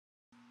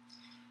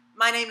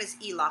My name is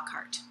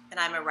e.Lockhart, and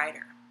I'm a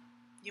writer.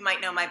 You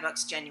might know my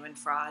books, Genuine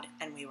Fraud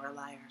and We Were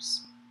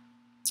Liars.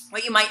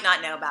 What you might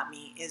not know about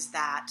me is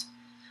that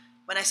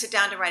when I sit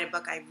down to write a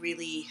book, I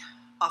really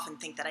often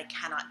think that I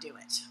cannot do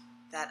it,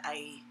 that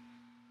I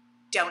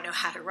don't know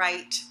how to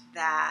write,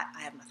 that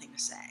I have nothing to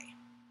say.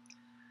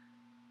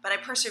 But I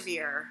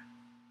persevere,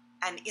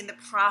 and in the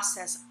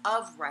process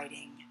of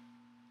writing,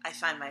 I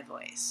find my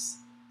voice.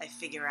 I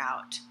figure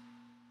out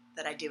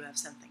that I do have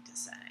something to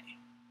say.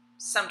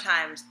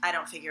 Sometimes I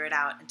don't figure it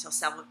out until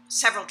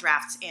several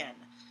drafts in,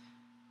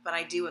 but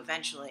I do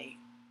eventually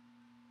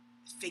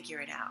figure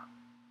it out.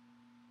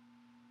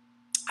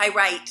 I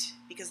write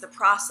because the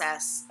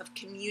process of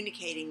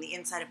communicating the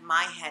inside of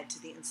my head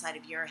to the inside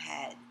of your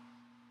head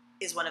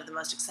is one of the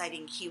most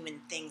exciting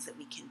human things that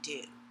we can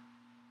do.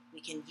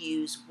 We can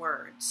use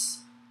words,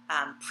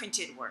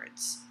 printed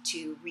words,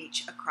 to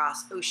reach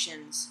across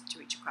oceans, to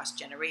reach across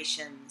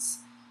generations.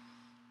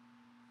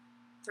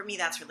 For me,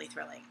 that's really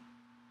thrilling.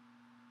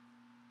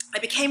 I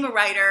became a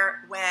writer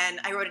when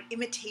I wrote an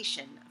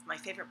imitation of my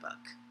favorite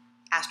book,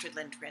 Astrid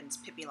Lindgren's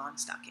Pippi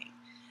Longstocking.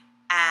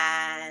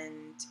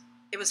 And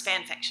it was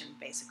fan fiction,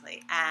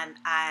 basically. And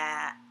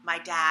my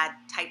dad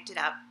typed it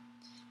up,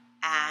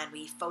 and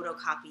we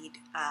photocopied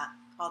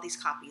all these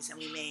copies, and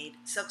we made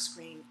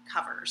silkscreen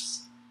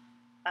covers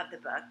of the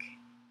book.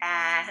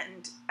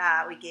 And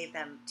we gave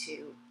them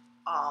to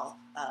all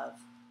of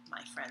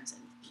my friends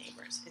and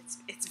neighbors.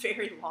 It's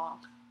very long.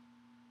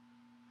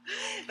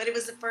 But it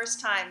was the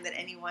first time that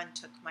anyone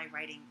took my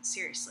writing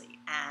seriously,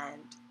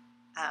 and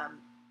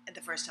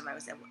the first time I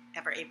was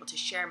ever able to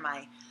share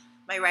my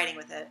writing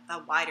with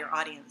a wider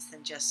audience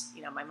than just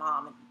my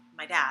mom and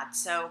my dad.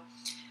 So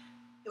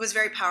it was a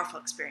very powerful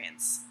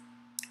experience.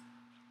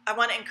 I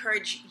want to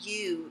encourage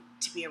you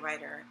to be a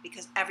writer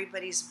because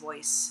everybody's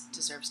voice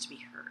deserves to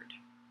be heard.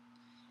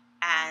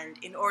 And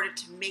in order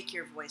to make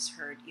your voice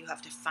heard, you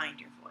have to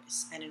find your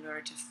voice. And in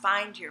order to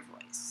find your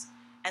voice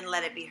and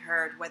let it be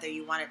heard, whether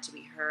you want it to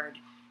be heard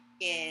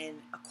in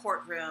a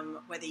courtroom,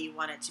 whether you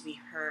want it to be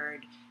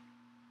heard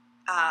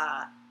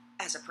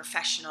as a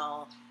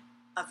professional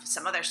of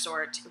some other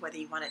sort, whether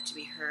you want it to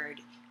be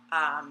heard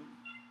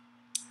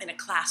in a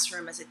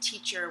classroom as a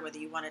teacher, whether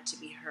you want it to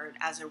be heard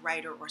as a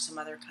writer or some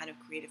other kind of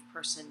creative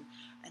person,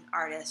 an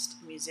artist,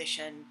 a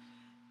musician,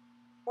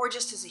 or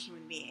just as a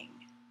human being.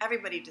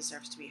 Everybody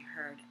deserves to be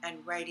heard,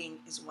 and writing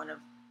is one of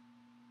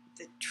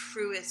the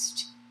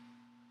truest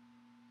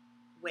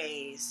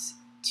ways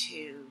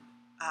to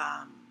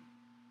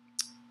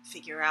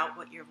figure out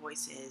what your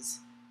voice is,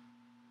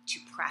 to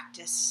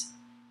practice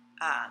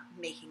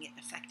making it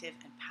effective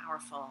and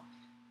powerful,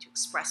 to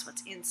express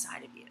what's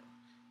inside of you,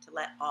 to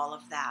let all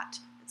of that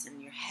that's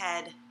in your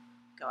head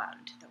go out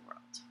into the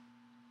world.